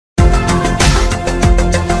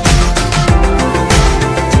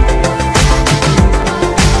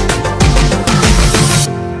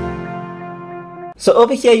So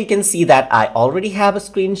over here you can see that I already have a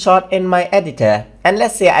screenshot in my editor, and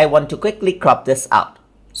let's say I want to quickly crop this out.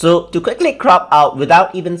 So to quickly crop out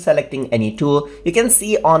without even selecting any tool, you can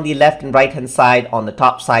see on the left and right hand side on the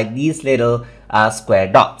top side these little square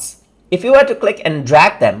dots. If you were to click and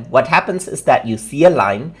drag them, what happens is that you see a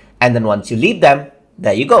line, and then once you leave them,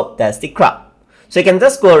 there you go, there's the crop. So you can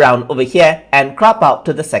just go around over here and crop out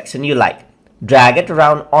to the section you like. Drag it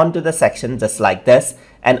around onto the section just like this,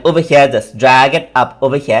 and over here just drag it up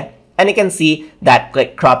over here, and you can see that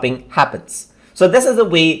quick cropping happens. So this is a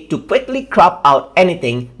way to quickly crop out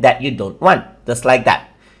anything that you don't want, just like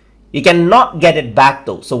that. You cannot get it back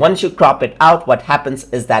though. So once you crop it out, what happens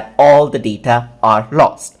is that all the data are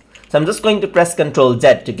lost. So I'm just going to press Ctrl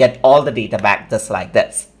Z to get all the data back just like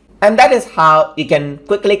this. And that is how you can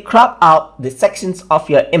quickly crop out the sections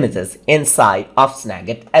of your images inside of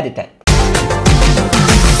Snagit editor.